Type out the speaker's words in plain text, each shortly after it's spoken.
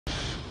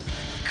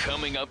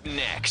Coming up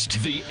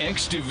next, the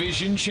X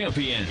Division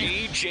champion,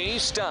 AJ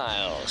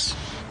Styles.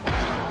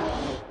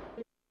 And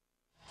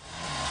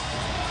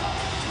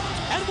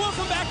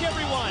welcome back,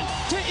 everyone,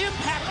 to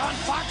Impact on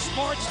Fox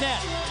Sports Net.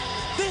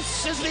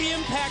 This is the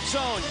Impact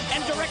Zone,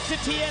 and direct to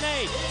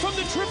TNA from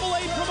the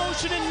AAA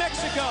promotion in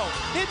Mexico.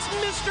 It's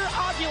Mr.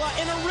 Aguila,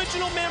 an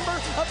original member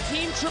of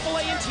Team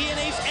AAA and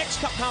TNA's X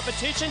Cup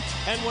competition,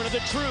 and one of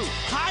the true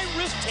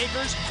high-risk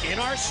takers in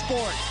our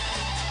sport.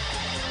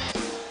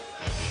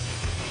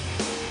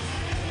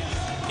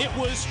 It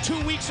was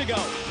 2 weeks ago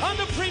on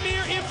the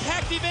premier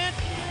Impact event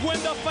when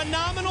the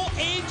phenomenal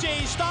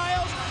AJ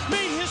Styles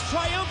made his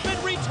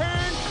triumphant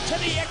return to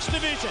the X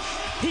Division.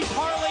 He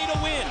parlayed a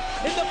win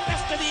in the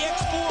Best of the X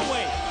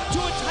 4-way to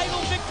a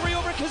title victory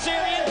over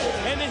Kazarian,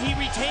 and then he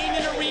retained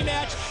in a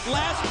rematch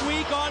last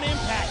week on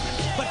Impact.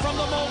 But from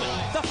the moment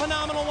the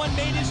phenomenal one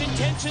made his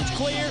intentions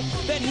clear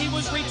that he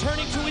was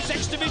returning to his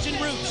X Division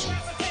roots,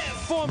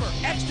 former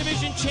X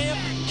Division champ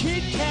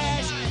Kid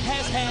Cash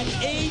has had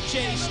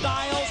AJ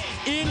Styles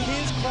in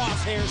his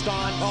crosshairs,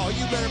 Don. Oh,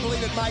 you better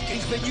believe it, Mike.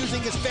 He's been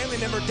using his family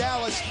member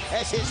Dallas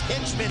as his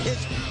henchman,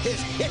 his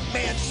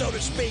hitman, so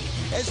to speak,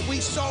 as we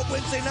saw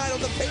Wednesday night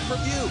on the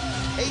pay-per-view.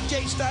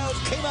 AJ Styles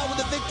came out with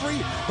a victory,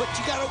 but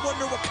you gotta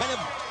wonder what kind of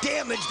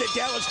damage that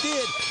Dallas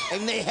did.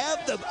 And they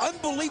have the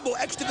unbelievable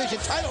X Division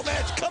title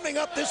match coming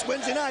up this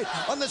Wednesday night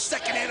on the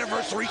 2nd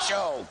anniversary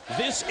show.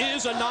 This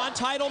is a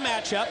non-title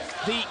matchup.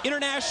 The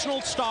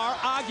international star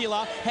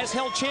Aguila has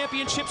held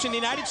championships in the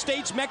United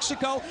States,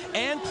 Mexico,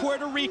 and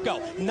Puerto Rico.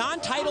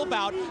 Non-title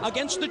bout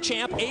against the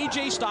champ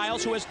AJ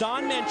Styles, who, as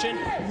Don mentioned,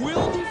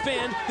 will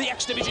defend the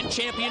X Division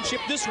championship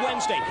this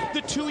Wednesday.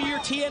 The 2-year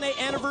TNA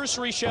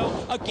anniversary show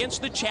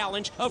against the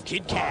challenge of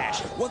Kid Cash.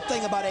 One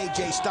thing about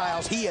AJ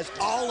Styles, he is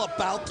all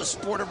about the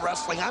sport of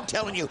wrestling. I'm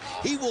telling you,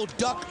 he will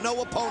duck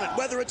no opponent,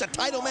 whether it's a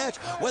title match,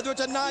 whether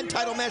it's a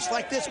non-title match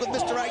like this with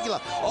Mr.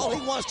 Aguila. All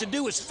he wants to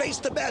do is face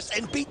the best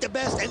and beat the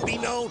best and be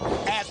known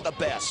as the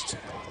best.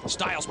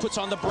 Styles puts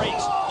on the brakes.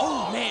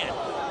 Oh, man.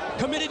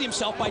 Committed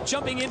himself by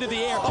jumping into the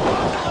air. Oh,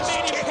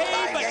 made him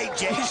pay, but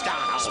AJ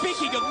Styles.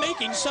 Speaking of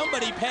making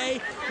somebody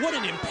pay, what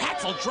an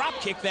impactful drop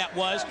kick that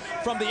was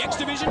from the X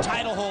Division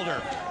title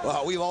holder.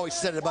 Well, we've always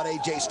said it about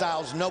AJ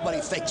Styles. Nobody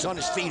fakes on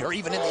his feet or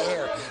even in the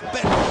air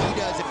better than he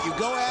does. If you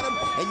go at him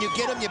and you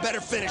get him, you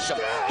better finish him.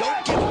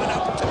 Don't give him an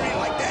opportunity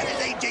like that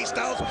as AJ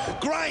Styles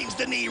grinds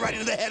the knee right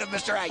into the head of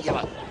Mr.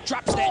 Aguila.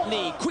 Drops that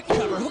knee, quick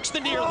cover, hooks the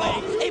near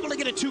leg, able to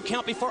get a 2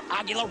 count before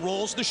Aguila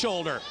rolls the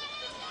shoulder.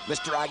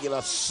 Mr.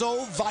 Aguila,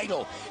 so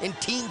vital in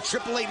Team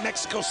AAA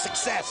Mexico's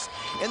success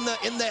in the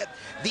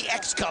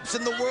X Cups,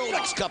 in the World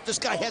X Cup. This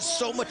guy has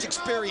so much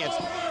experience.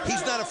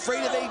 He's not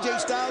afraid of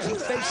AJ Styles.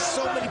 He's faced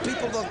so many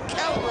people the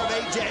caliber of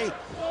AJ.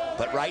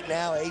 But right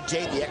now,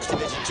 AJ, the X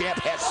Division champ,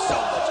 has so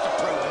much to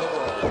prove in the world.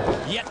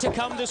 Yet to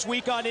come this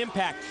week on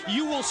Impact,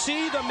 you will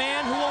see the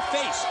man who will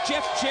face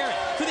Jeff Jarrett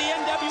for the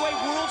NWA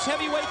World's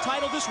Heavyweight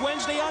title this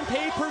Wednesday on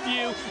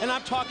pay-per-view. And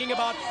I'm talking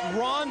about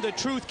Ron the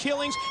Truth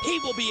Killings. He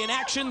will be in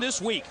action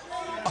this week.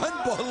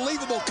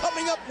 Unbelievable.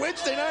 Coming up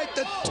Wednesday night,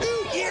 the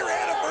 2-year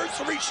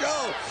anniversary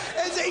show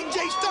as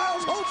AJ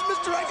Styles holds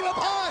Mr. Aguila up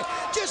high,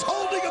 just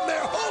holding him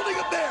there,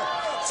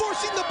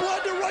 forcing the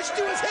blood to rush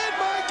to his head,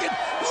 Mike, and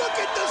look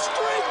at the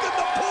strength and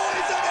the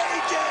poise of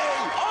AJ.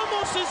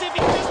 Almost as if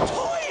he was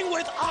toying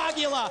with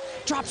Aguila.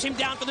 Drops him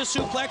down for the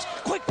suplex,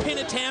 quick pin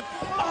attempt.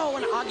 Oh,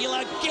 and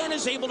Aguila again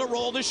is able to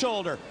roll the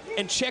shoulder.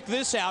 And check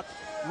this out.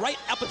 Right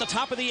up at the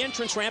top of the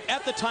entrance ramp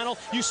at the tunnel,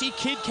 you see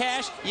Kid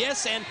Cash,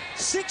 yes, and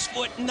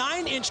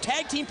 6'9"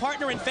 tag team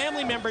partner and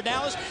family member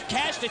Dallas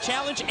Cash to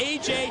challenge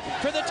AJ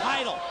for the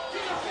title.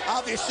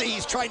 Obviously,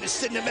 he's trying to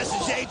send a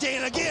message to AJ,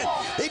 and again,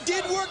 it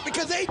did work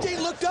because AJ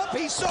looked up,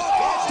 he saw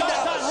Cash.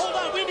 Don, hold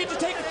on, we need to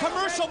take a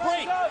commercial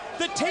break.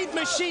 The tape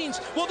machines,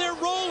 well, they're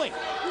rolling.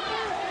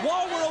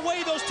 While we're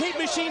away, those tape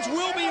machines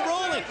will be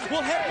rolling.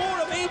 We'll have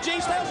more of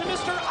AJ Styles and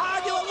Mr.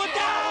 Aguila. Look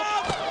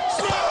out!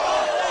 The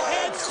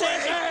head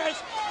scissors!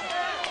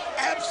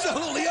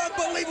 Absolutely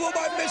unbelievable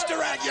by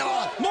Mr.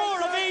 Aguila.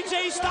 More of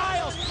AJ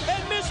Styles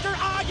and Mr.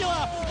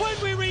 Aguila when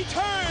we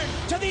return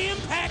to the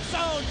Impact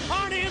Zone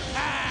on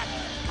Impact.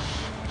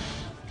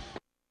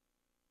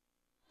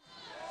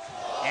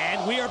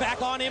 And we are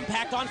back on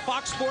Impact on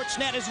Fox Sports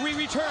Net as we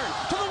return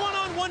to the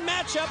one-on-one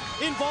matchup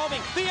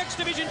involving the X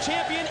Division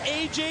champion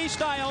AJ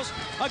Styles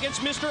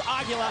against Mr.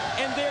 Aguila.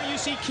 And there you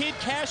see Kid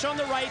Cash on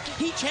the right.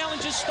 He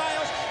challenges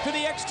Styles for the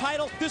X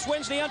title this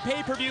Wednesday on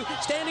pay-per-view.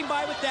 Standing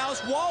by with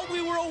Dallas while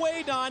we were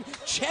away, Don.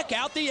 Check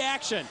out the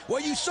action.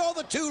 Well, you saw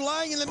the two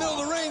lying in the middle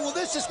of the ring. Well,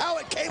 this is how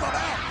it came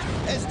about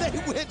as they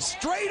went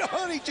straight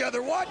on each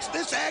other. Watch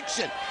this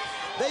action.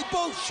 They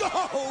both show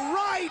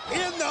right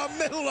in the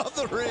middle of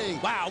the ring.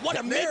 Wow, what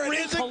a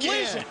mid-ring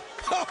collision.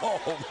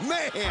 Oh,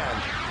 man.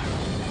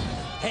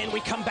 And we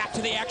come back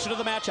to the action of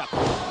the matchup.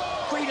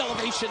 Great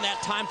elevation that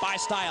time by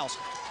Styles.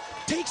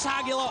 Takes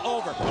Aguila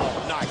over.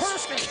 Oh,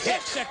 nice. Perfect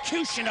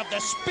execution of the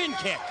spin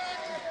kick.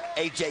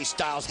 AJ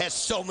Styles has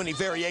so many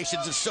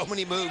variations of so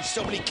many moves,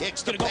 so many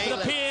kicks. Gonna go for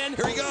the pin.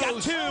 Here he goes.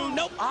 Got 2.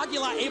 Nope.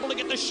 Aguila able to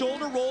get the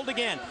shoulder rolled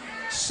again.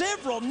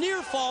 Several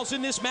near falls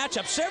in this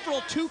matchup,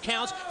 several 2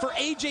 counts for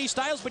AJ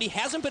Styles, but he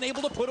hasn't been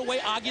able to put away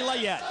Aguila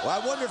yet.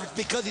 Well, I wonder if it's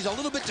because he's a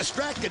little bit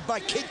distracted by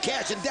Kid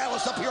Cash and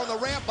Dallas up here on the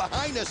ramp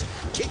behind us.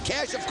 Kid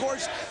Cash, of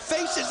course,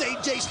 faces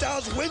AJ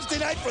Styles Wednesday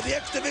night for the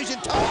X Division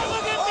title. Oh,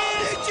 look at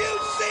this! Did you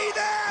see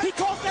that? He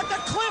calls that the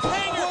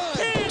cliffhanger.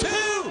 1,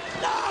 2.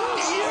 No!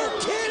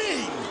 You're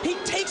kidding! He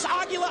takes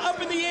Aguila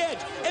up in the edge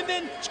and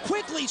then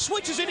quickly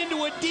switches it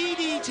into a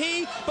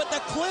DDT, but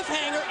the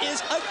cliffhanger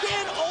is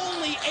again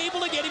only able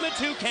to get him a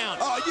 2 count.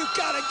 Oh, you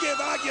gotta give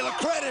Aguila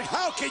credit.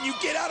 How can you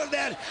get out of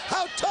that?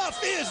 How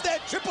tough is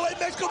that AAA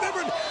Mexico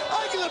member?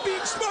 Aguila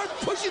being smart,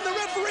 pushing the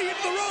referee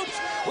into the ropes,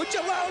 which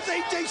allows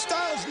AJ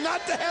Styles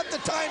not to have the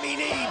time he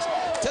needs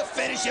to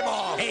finish him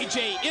off.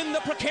 AJ in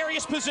the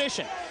precarious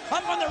position,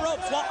 up on the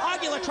ropes while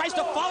Aguila tries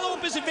to follow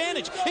up his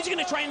advantage. Is he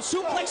gonna try and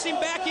suplex him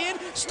back in?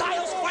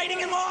 Styles fighting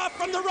him off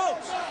from the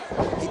ropes.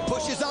 He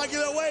pushes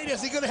Aguila away.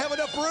 Is he gonna have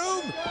enough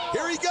room?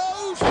 Here he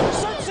goes.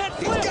 Sunset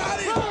flip. He's got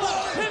it. 1,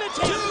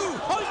 2.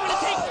 Oh, he's gonna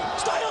take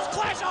Styles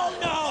Clash. Oh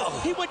no!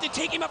 He went to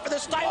take him up for the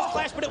Styles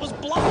Clash, but it was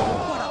blocked.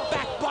 What a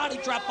back body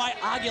drop by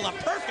Aguila.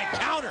 Perfect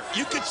counter.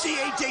 You could see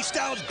AJ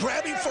Styles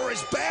grabbing for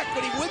his back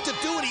when he went to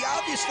do it. He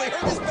obviously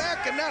hurt his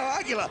back, and now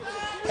Aguila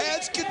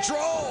has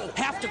control.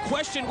 Have to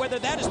question whether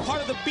that is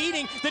part of the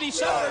beating that he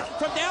suffered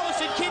from Dallas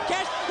and Kid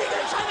Cash. He's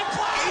gonna try to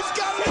clash. He's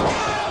got it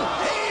again.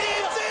 He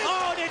hits it.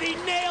 Oh, did he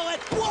nail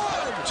it?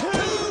 1,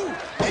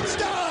 2. It's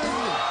done.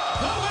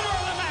 The winner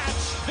of the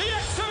match, the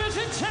X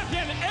Division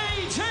champion,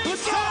 AJ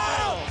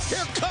Styles.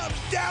 Here comes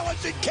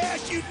Dallas and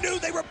Cash. You knew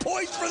they were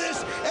poised for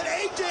this, and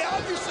AJ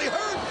obviously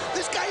heard.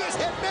 This guy has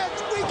hit match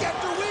week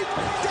after week,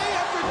 day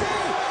after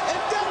day,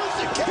 and Dallas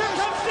and Cash. Here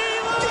comes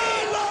D'Lo.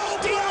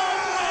 D'Lo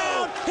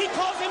Brown. He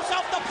calls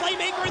himself the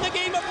playmaker in the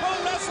game of pro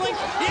wrestling.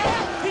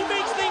 Yeah, he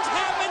makes things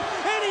happen,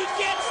 and he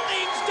gets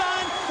things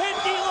done. And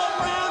D'Lo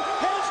Brown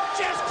has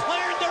just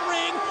cleared the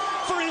ring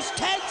for his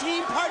tag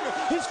team partner,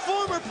 his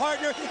former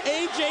partner,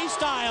 AJ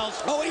Styles.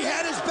 Oh, he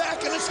had his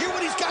back, and let's hear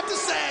what he's got to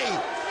say.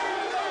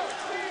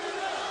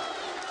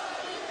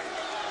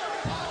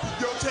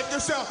 Yo, check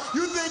this out.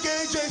 You think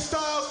AJ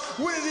Styles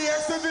winning the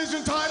X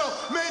Division title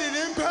made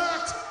an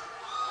impact?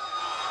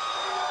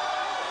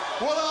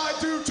 Well, I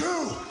do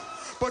too.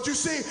 But you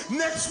see,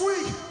 next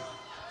week,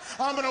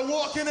 I'm gonna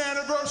walk an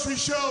anniversary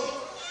show.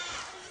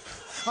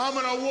 I'm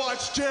gonna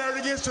watch Jared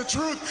Against the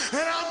Truth,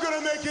 and I'm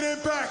gonna make an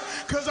impact,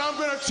 because I'm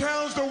gonna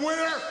challenge the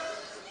winner,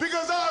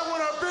 because I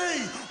wanna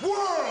be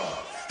World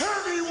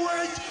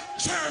Heavyweight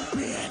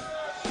Champion.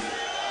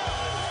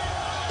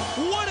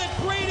 What a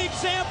great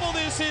example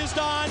this is,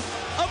 Don,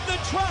 of the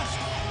trust,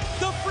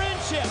 the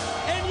friendship,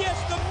 and yes,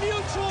 the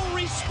mutual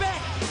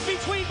respect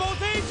between both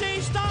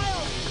AJ Styles